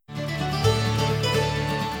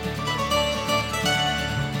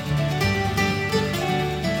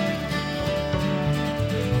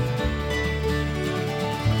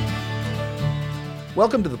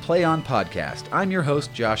Welcome to the Play On Podcast. I'm your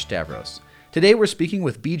host, Josh Stavros. Today we're speaking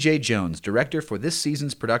with B.J. Jones, director for this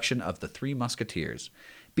season's production of The Three Musketeers.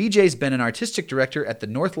 B.J.'s been an artistic director at the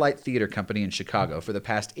Northlight Theater Company in Chicago for the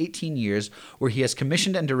past 18 years, where he has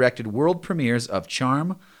commissioned and directed world premieres of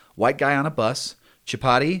Charm, White Guy on a Bus,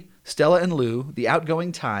 Chapati, Stella and Lou, The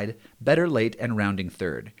Outgoing Tide, Better Late, and Rounding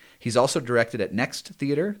Third. He's also directed at Next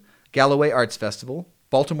Theater, Galloway Arts Festival,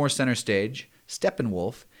 Baltimore Center Stage,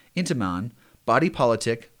 Steppenwolf, Intiman, Body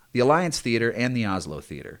Politic, the Alliance Theater, and the Oslo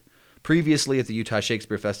Theater. Previously at the Utah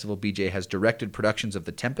Shakespeare Festival, B.J. has directed productions of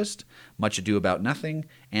The Tempest, Much Ado About Nothing,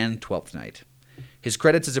 and Twelfth Night. His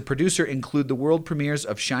credits as a producer include the world premieres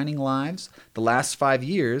of Shining Lives, The Last 5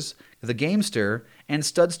 Years, The Gamester, and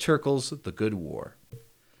Studs Terkel's The Good War.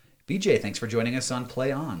 B.J., thanks for joining us on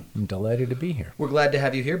Play On. I'm delighted to be here. We're glad to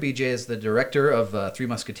have you here. B.J. is the director of Three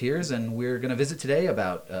Musketeers, and we're going to visit today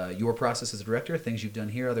about your process as a director, things you've done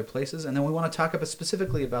here, other places, and then we want to talk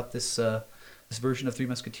specifically about this version of Three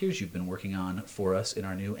Musketeers you've been working on for us in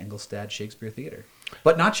our new Engelstad Shakespeare Theater.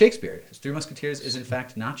 But not Shakespeare. Three Musketeers is, in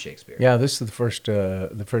fact, not Shakespeare. Yeah, this is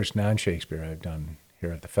the first non-Shakespeare I've done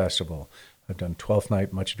here at the festival. I've done Twelfth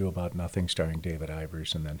Night, Much Ado About Nothing, starring David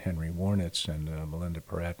Ivers, and then Henry Warnitz and Melinda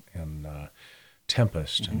Perrette in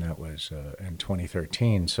Tempest, and that was in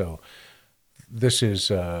 2013. So this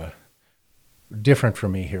is different for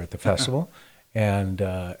me here at the festival, and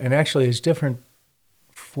actually is different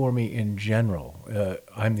for me in general.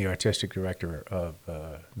 I'm the artistic director of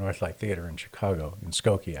Northlight Theater in Chicago, in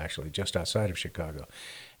Skokie, actually, just outside of Chicago.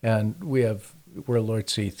 And we're a Lord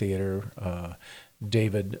C Theater.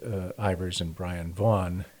 David Ivers and Brian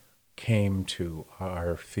Vaughn came to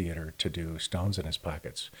our theater to do Stones in His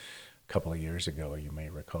Pockets a couple of years ago, you may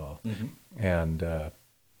recall. Mm-hmm. And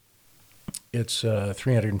it's a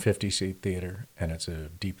 350-seat theater, and it's a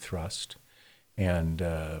deep thrust. And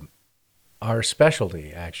our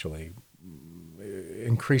specialty, actually,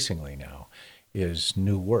 increasingly now, is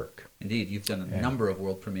new work. Indeed, you've done a number of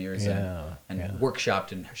world premieres and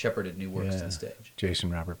workshopped and shepherded new works to the stage. Jason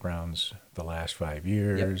Robert Brown's The Last 5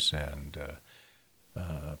 Years, and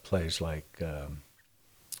plays like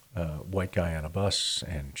White Guy on a Bus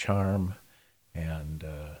and Charm. And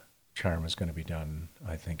Charm is going to be done,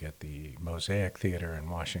 I think, at the Mosaic Theater in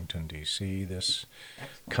Washington, D.C. this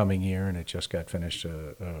coming year, and it just got finished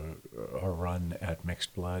a run at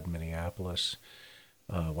Mixed Blood, Minneapolis.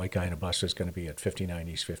 White Guy on a Bus is going to be at 59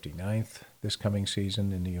 East 59th this coming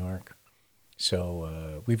season in New York.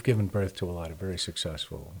 So we've given birth to a lot of very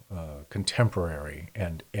successful contemporary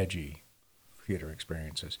and edgy theater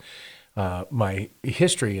experiences. My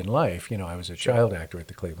history in life, I was a child actor at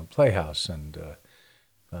the Cleveland Playhouse, and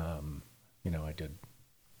I did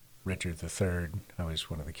Richard III. I was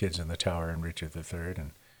one of the kids in the tower in Richard III,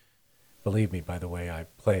 and believe me, by the way I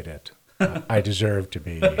played it, I deserved to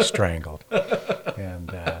be strangled.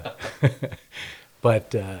 And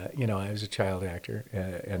but I was a child actor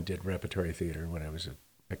and did repertory theater when I was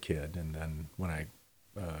a kid, and then when I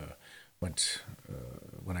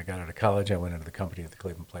got out of college, I went into the company at the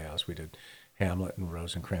Cleveland Playhouse. We did Hamlet and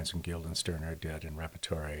Rosencrantz and Guildenstern are Dead in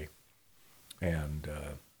repertory, and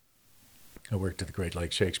I worked at the Great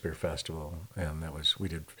Lakes Shakespeare Festival, and we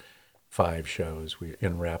did 5 shows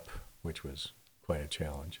in rep, which was quite a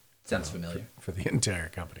challenge. Sounds familiar. For the entire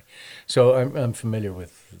company. So I'm familiar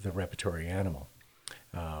with the repertory animal.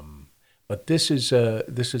 But this is a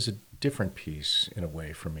different piece in a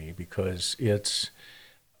way for me, because it's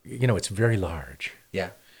very large.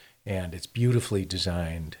 Yeah. And it's beautifully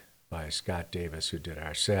designed by Scott Davis, who did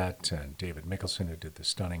our set, and David Mickelson, who did the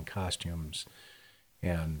stunning costumes.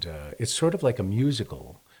 And it's sort of like a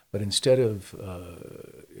musical, but instead of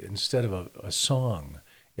a song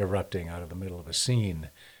erupting out of the middle of a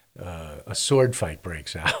scene, a sword fight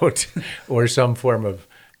breaks out, or some form of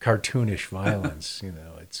cartoonish violence.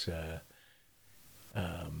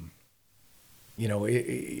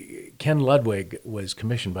 Ken Ludwig was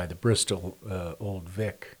commissioned by the Bristol Old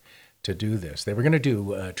Vic to do this. They were going to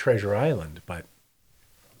do Treasure Island, but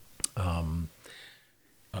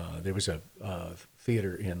there was a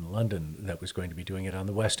theater in London that was going to be doing it on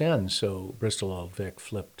the West End, so Bristol Old Vic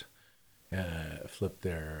flipped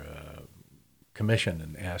their commission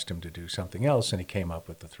and asked him to do something else, and he came up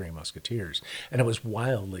with The Three Musketeers. And it was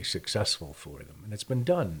wildly successful for them. And it's been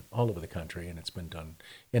done all over the country, and it's been done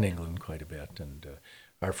in England quite a bit. And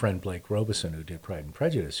our friend Blake Robeson, who did Pride and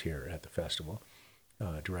Prejudice here at the festival,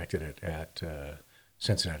 directed it at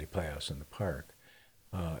Cincinnati Playhouse in the Park.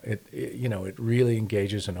 It really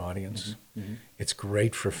engages an audience. Mm-hmm. It's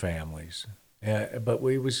great for families. But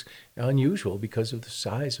it was unusual because of the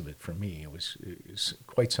size of it for me. It was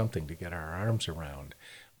quite something to get our arms around.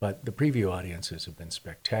 But the preview audiences have been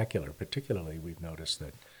spectacular. Particularly, we've noticed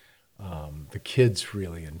that the kids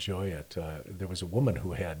really enjoy it. There was a woman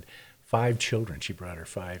who had 5 children. She brought her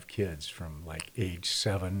 5 kids from like age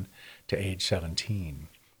 7 to age 17.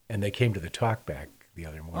 And they came to the talkback the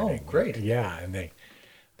other morning. Oh, great. Yeah, and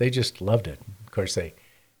they just loved it. Of course,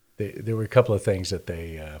 there were a couple of things that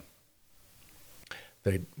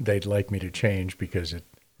they'd like me to change because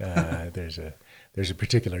there's a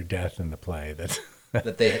particular death in the play that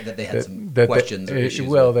that they had some questions or issues.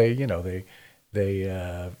 Well, with.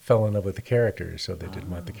 they fell in love with the character, so they didn't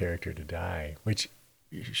want the character to die, which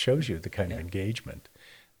shows you the kind of engagement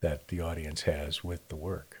that the audience has with the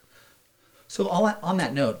work. So on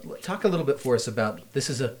that note, talk a little bit for us about, this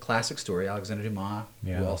is a classic story, Alexander Dumas,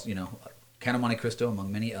 who also, Count of Monte Cristo,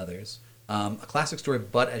 among many others. A classic story,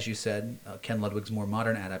 but as you said, Ken Ludwig's more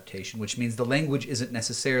modern adaptation, which means the language isn't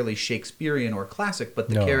necessarily Shakespearean or classic, but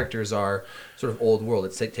the characters are sort of old world.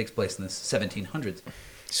 It takes place in the 1700s.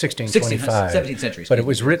 1625. 17th century. But it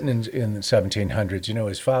was written in the 1700s.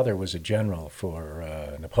 His father was a general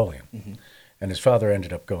for Napoleon, and his father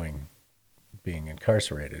ended up being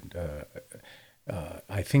incarcerated.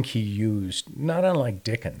 I think he used, not unlike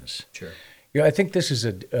Dickens. Sure. I think this is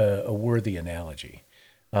a worthy analogy.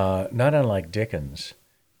 Not unlike Dickens,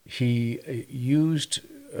 he used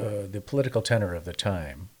the political tenor of the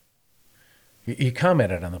time. He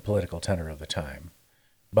commented on the political tenor of the time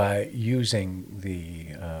by using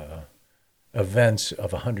the events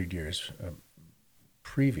of 100 years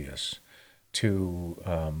previous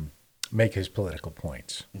to make his political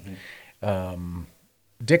points.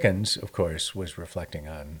 Dickens, of course, was reflecting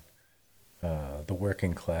on the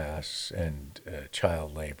working class and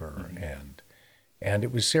child labor, and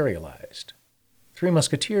it was serialized. Three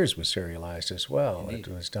Musketeers was serialized as well. Indeed.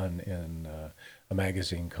 It was done in a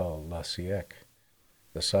magazine called La Siècle,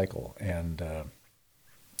 The Cycle, and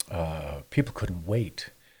people couldn't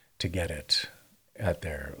wait to get it at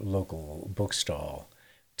their local bookstall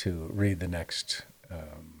to read the next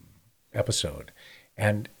episode.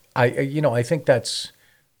 And I think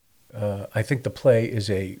I think the play is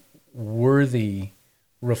a worthy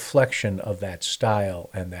reflection of that style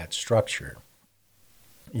and that structure.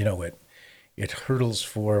 It hurtles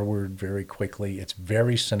forward very quickly. It's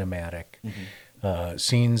very cinematic.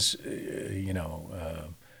 Scenes,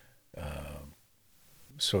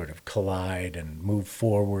 sort of collide and move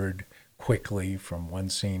forward quickly from one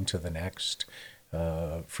scene to the next.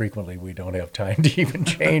 Frequently, we don't have time to even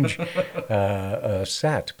change a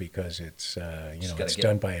set because it's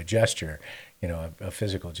done by a gesture, a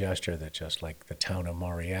physical gesture that, just like the town of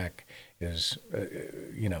Mauriac is,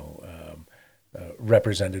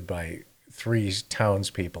 represented by 3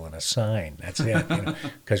 townspeople and a sign. That's it,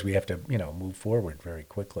 because we have to, move forward very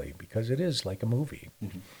quickly because it is like a movie.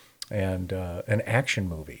 And an action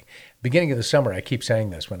movie. Beginning of the summer, I keep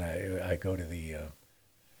saying this when I go to the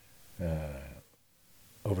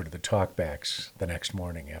over to the talkbacks the next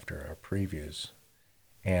morning after our previews,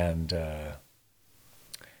 and I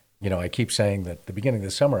keep saying that the beginning of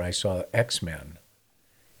the summer I saw X-Men,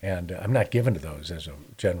 and I'm not given to those as a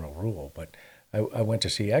general rule, but I went to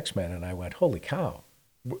see X-Men and I went, holy cow,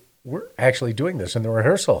 we're actually doing this in the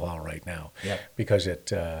rehearsal hall right now, because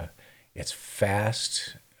it's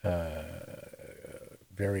fast.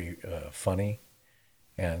 Very funny,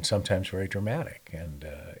 and sometimes very dramatic, and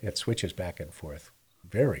it switches back and forth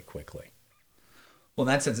very quickly. Well,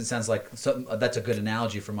 in that sense, it sounds like that's a good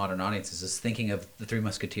analogy for modern audiences, is thinking of the Three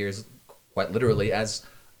Musketeers quite literally as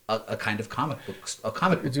a kind of comic book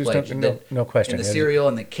play. No question. And the serial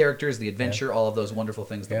and the characters, the adventure, all of those wonderful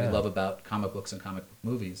things that we love about comic books and comic book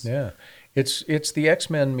movies. Yeah, it's the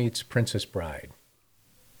X-Men meets Princess Bride.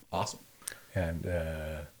 Awesome. And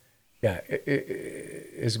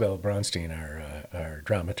Isabel Bronstein, our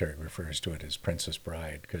dramaturg, refers to it as Princess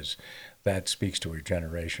Bride because that speaks to her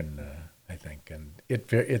generation, I think. And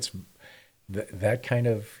it's that kind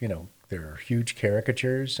of, there are huge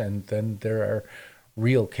caricatures, and then there are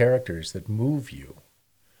real characters that move you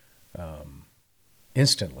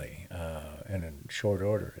instantly and in short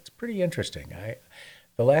order. It's pretty interesting.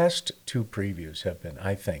 The last 2 previews have been,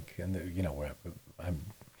 I think, and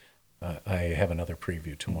I have another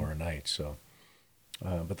preview tomorrow night. So,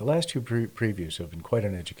 but the last 2 previews have been quite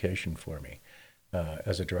an education for me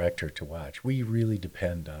as a director to watch. We really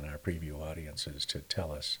depend on our preview audiences to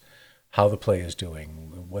tell us how the play is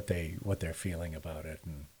doing, what they're feeling about it,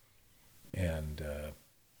 and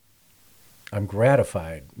I'm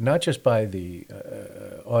gratified not just by the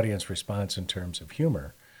audience response in terms of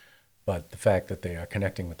humor, but the fact that they are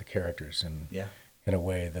connecting with the characters in a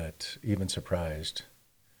way that even surprised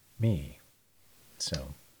me.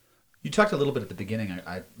 So You talked a little bit at the beginning.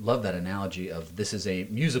 I love that analogy of this is a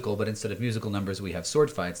musical, but instead of musical numbers, we have sword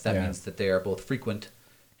fights. That Yeah. means that they are both frequent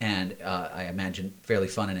and I imagine fairly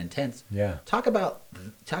fun and intense. Yeah. Talk about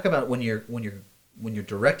when you're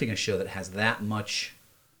directing a show that has that much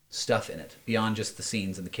stuff in it beyond just the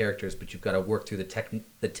scenes and the characters, but you've got to work through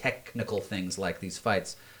the technical things like these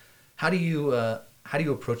fights. How do you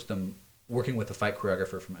approach them? Working with a fight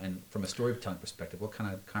choreographer from a storytelling perspective, what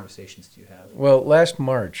kind of conversations do you have? Well, last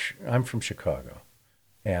March, I'm from Chicago,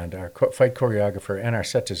 and our fight choreographer and our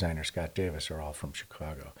set designer, Scott Davis, are all from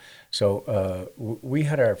Chicago. So we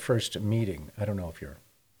had our first meeting. I don't know if your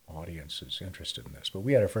audience is interested in this, but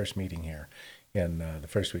we had our first meeting here in the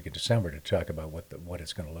first week of December to talk about what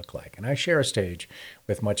it's going to look like. And I share a stage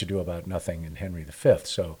with Much Ado About Nothing and Henry V.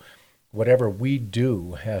 So whatever we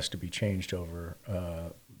do has to be changed over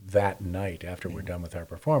that night after we're done with our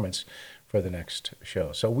performance for the next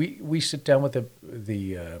show. So we sit down with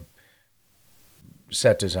the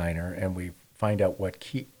set designer and we find out what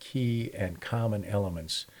key and common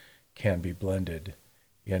elements can be blended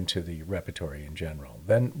into the repertory in general.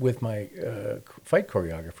 Then with my fight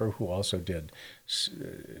choreographer, who also did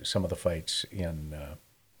some of the fights in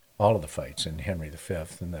all of the fights in Henry V,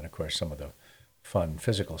 and then of course some of the fun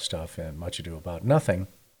physical stuff in Much Ado About Nothing,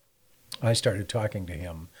 I started talking to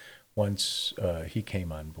him once he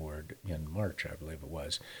came on board in March, I believe it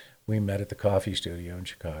was. We met at the Coffee Studio in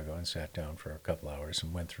Chicago and sat down for a couple hours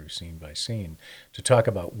and went through scene by scene to talk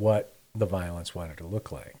about what the violence wanted to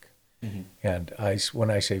look like. Mm-hmm. And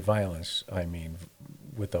when I say violence, I mean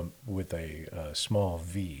with a small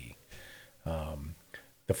V.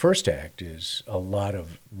 The first act is a lot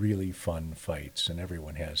of really fun fights, and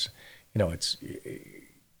everyone has,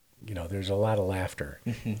 there's a lot of laughter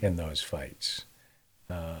in those fights.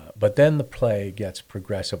 But then the play gets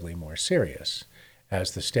progressively more serious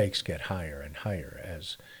as the stakes get higher and higher,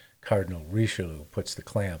 as Cardinal Richelieu puts the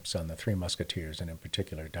clamps on the Three Musketeers, and in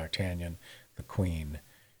particular D'Artagnan, the Queen,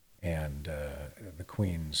 and the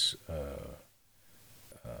Queen's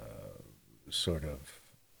sort of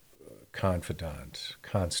confidant,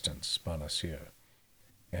 Constance Bonacieux,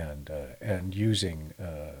 and using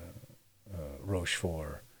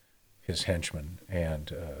Rochefort, his henchman,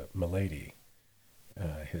 and Milady,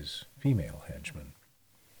 his female henchman,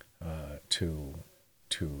 to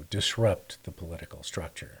disrupt the political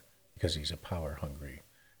structure because he's a power-hungry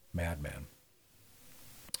madman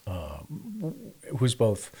who's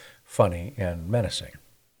both funny and menacing.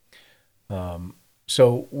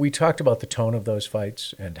 So we talked about the tone of those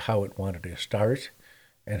fights and how it wanted to start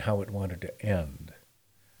and how it wanted to end,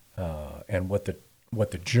 and what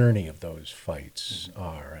the journey of those fights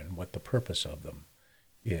are and what the purpose of them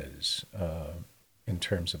is in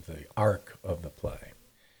terms of the arc of the play.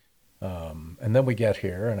 And then we get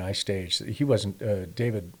here, and I staged. He wasn't,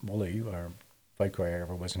 David Woolley, our fight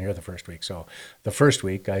choreographer, wasn't here the first week. So the first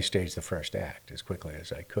week, I staged the first act as quickly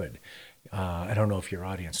as I could. I don't know if your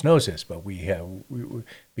audience knows this, but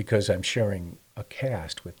because I'm sharing a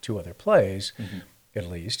cast with two other plays, at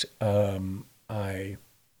least, I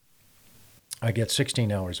get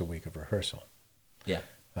 16 hours a week of rehearsal. Yeah.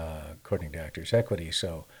 According to Actors Equity.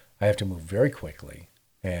 So I have to move very quickly,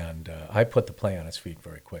 and I put the play on its feet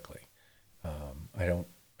very quickly. I don't,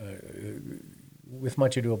 with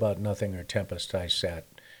Much Ado About Nothing or Tempest, I sat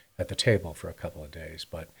at the table for a couple of days.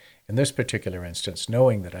 But in this particular instance,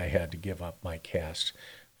 knowing that I had to give up my cast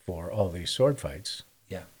for all these sword fights,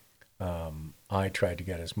 I tried to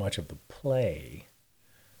get as much of the play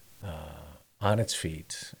on its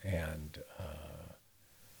feet and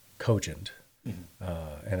cogent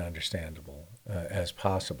and understandable as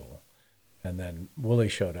possible. And then Woolley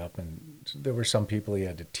showed up, and there were some people he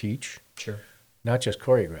had to teach. Sure. Not just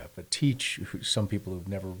choreograph, but teach some people who've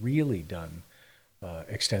never really done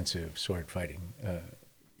extensive sword fighting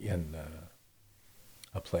in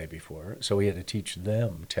a play before. So we had to teach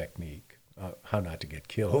them technique, how not to get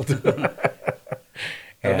killed.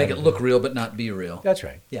 And make it look real but not be real. That's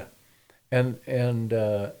right. Yeah. And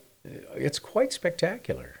it's quite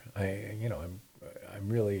spectacular. I'm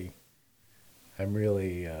really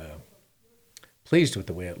pleased with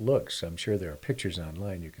the way it looks. I'm sure there are pictures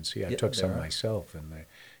online you can see. I took some myself, and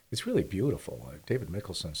it's really beautiful. David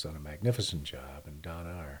Mickelson's done a magnificent job, and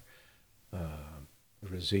Donna,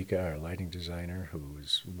 Razika, our lighting designer, who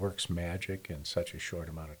works magic in such a short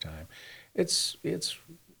amount of time. It's a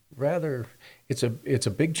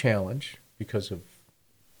big challenge because of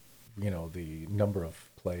the number of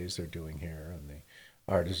plays they're doing here and the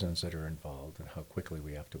artisans that are involved and how quickly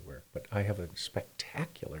we have to work. But I have a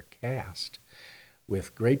spectacular cast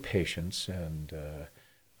with great patience and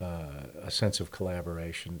a sense of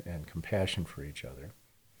collaboration and compassion for each other.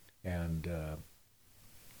 And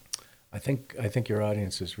I think your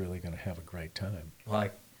audience is really going to have a great time. Well,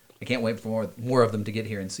 I can't wait for more of them to get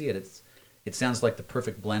here and see it. It sounds like the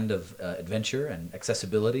perfect blend of adventure and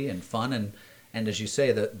accessibility and fun, and as you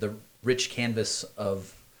say, the rich canvas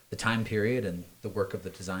of the time period and the work of the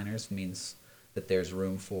designers means that there's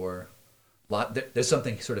room for there's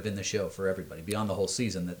something sort of in the show for everybody beyond the whole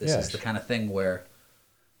season, that this is the kind of thing where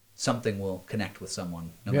something will connect with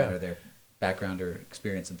someone no matter their background or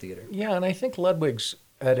experience in theater. Yeah, and I think Ludwig's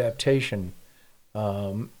adaptation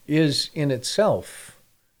is in itself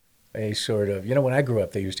a sort of, when I grew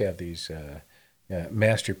up, they used to have these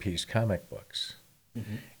masterpiece comic books.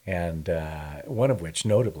 Mm-hmm. And one of which,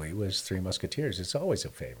 notably, was Three Musketeers. It's always a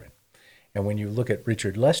favorite. And when you look at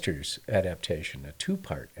Richard Lester's adaptation, a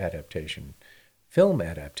two-part adaptation, film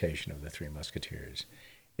adaptation of the Three Musketeers,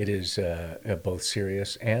 it is both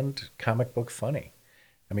serious and comic book funny.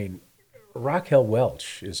 I mean, Raquel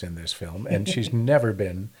Welch is in this film, and she's never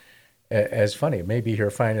been as funny. Maybe her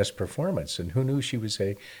finest performance. And who knew she was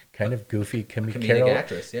a kind of goofy comedic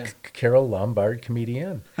actress, Carole Lombard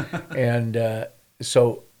comedian. And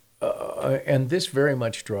and this very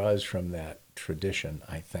much draws from that tradition,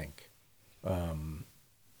 I think. And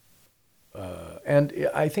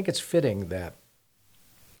I think it's fitting that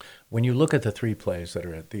when you look at the three plays that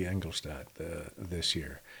are at the Engelstadt this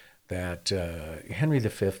year, that Henry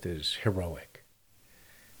V is heroic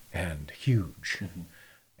and huge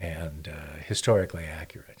and historically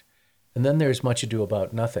accurate. And then there's Much Ado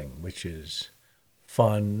About Nothing, which is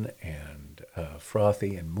fun and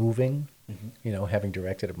frothy and moving. Mm-hmm. Having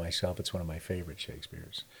directed it myself, it's one of my favorite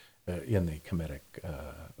Shakespeare's in the comedic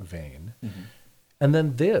vein. Mm-hmm. And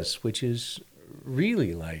then this, which is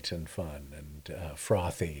really light and fun and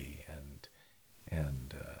frothy and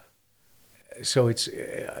so it's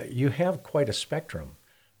you have quite a spectrum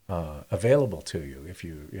available to you if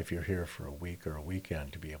you're here for a week or a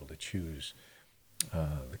weekend to be able to choose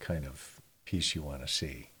the kind of piece you want to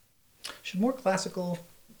see. Should more classical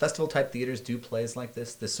festival type theaters do plays like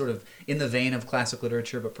this sort of in the vein of classic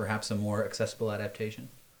literature, but perhaps a more accessible adaptation?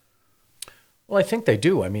 Well, I think they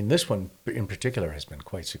do. I mean, this one in particular has been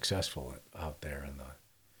quite successful out there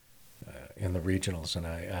in the regionals, and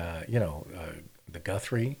the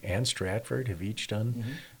Guthrie and Stratford have each done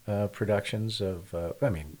productions of.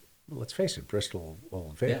 Let's face it, Bristol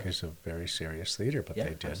Old Vic is a very serious theater, but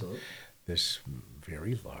they did this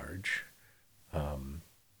very large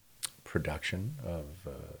production of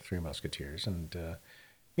Three Musketeers, and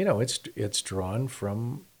it's drawn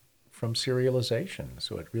from serialization,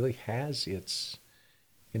 so it really has its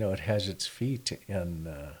feet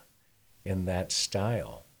in that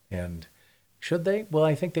style. And should they? Well,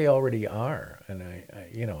 I think they already are, and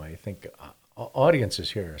I think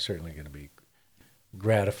audiences here are certainly going to be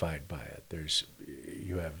gratified by it.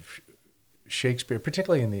 You have Shakespeare,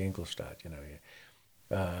 particularly in the Ingolstadt.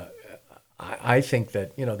 I think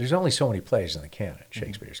that there's only so many plays in the canon,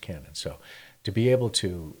 Shakespeare's canon. So to be able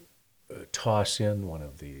to toss in one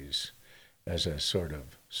of these as a sort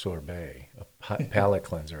of sorbet, a palate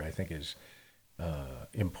cleanser, I think is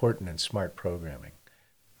important and smart programming,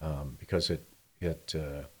 because it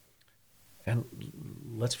and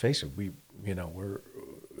let's face it,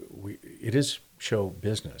 it is show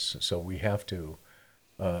business, so we have to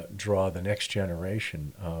draw the next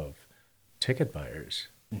generation of ticket buyers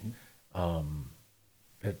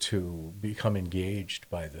to become engaged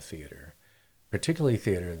by the theater, particularly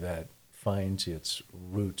theater that finds its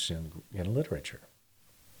roots in literature.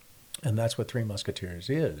 And that's what Three Musketeers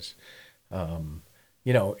is.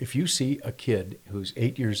 If you see a kid who's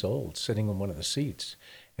 8 years old sitting in one of the seats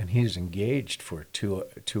and he's engaged for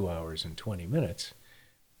 2 hours and 20 minutes,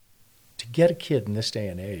 to get a kid in this day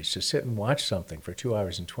and age to sit and watch something for 2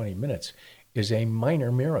 hours and 20 minutes is a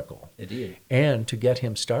minor miracle. Indeed. And to get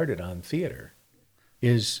him started on theater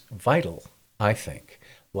is vital, I think.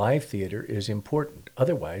 Live theater is important.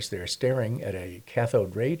 Otherwise, they're staring at a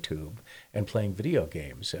cathode ray tube and playing video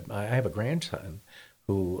games. I have a grandson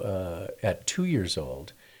who, at 2 years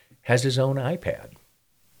old, has his own iPad.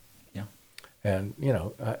 Yeah. And,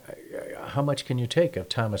 how much can you take of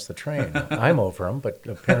Thomas the Train? I'm over him, but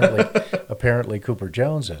apparently Cooper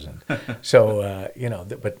Jones isn't. So,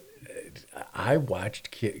 but I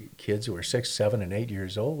watched kids who were 6, 7, and 8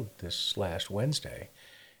 years old this last Wednesday,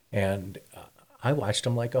 and I watched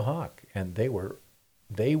them like a hawk, and they were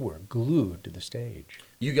glued to the stage.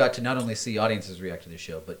 You got to not only see audiences react to the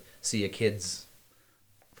show, but see a kid's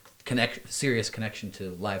serious connection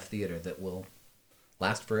to live theater that will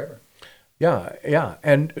last forever. Yeah,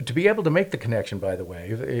 and to be able to make the connection, by the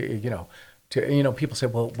way, people say,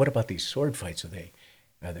 well, what about these sword fights?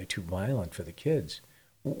 Are they too violent for the kids?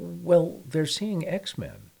 Well, they're seeing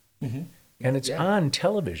X-Men. Mm-hmm. And it's Yeah. on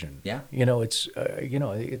television. Yeah.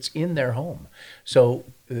 It's in their home. So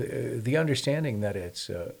the understanding that it's,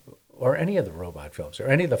 or any of the robot films, or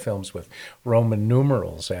any of the films with Roman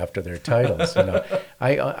numerals after their titles,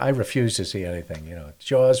 I refuse to see anything.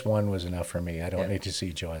 Jaws 1 was enough for me. I don't need to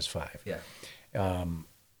see Jaws 5. Yeah.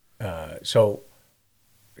 So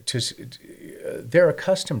they're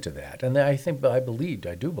accustomed to that, and I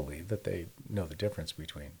do believe that they know the difference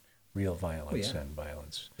between real violence and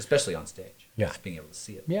violence. Especially on stage. Yeah. Just being able to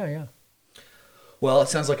see it. Yeah. Well, it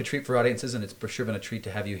sounds like a treat for audiences, and it's for sure been a treat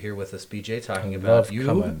to have you here with us, BJ, talking about love you.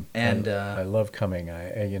 coming. And I love coming.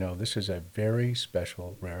 This is a very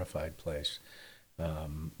special, rarefied place.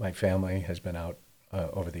 My family has been out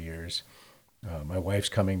over the years. My wife's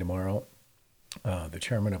coming tomorrow. The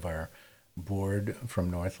chairman of our board from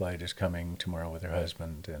Northlight is coming tomorrow with her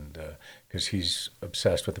husband, and because he's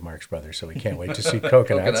obsessed with the Marx Brothers, so he can't wait to see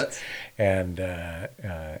Coconuts. And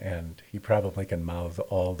he probably can mouth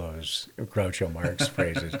all those Groucho Marx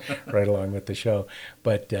phrases right along with the show.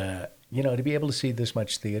 But to be able to see this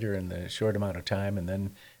much theater in the short amount of time, and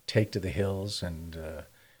then take to the hills, and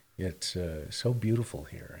it's so beautiful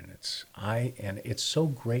here, and it's so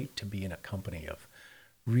great to be in a company of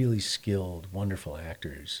really skilled, wonderful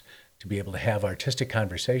actors, to be able to have artistic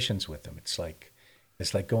conversations with them. It's like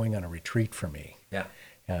going on a retreat for me. Yeah.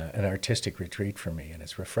 An artistic retreat for me, and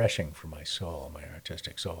it's refreshing for my soul, my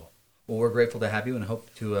artistic soul. Well, we're grateful to have you and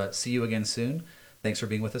hope to see you again soon. Thanks for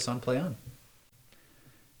being with us on Play On.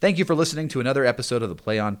 Thank you for listening to another episode of the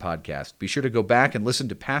Play On podcast. Be sure to go back and listen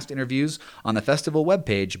to past interviews on the festival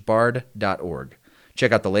webpage, bard.org.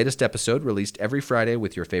 Check out the latest episode released every Friday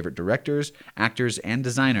with your favorite directors, actors, and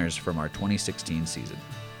designers from our 2016 season.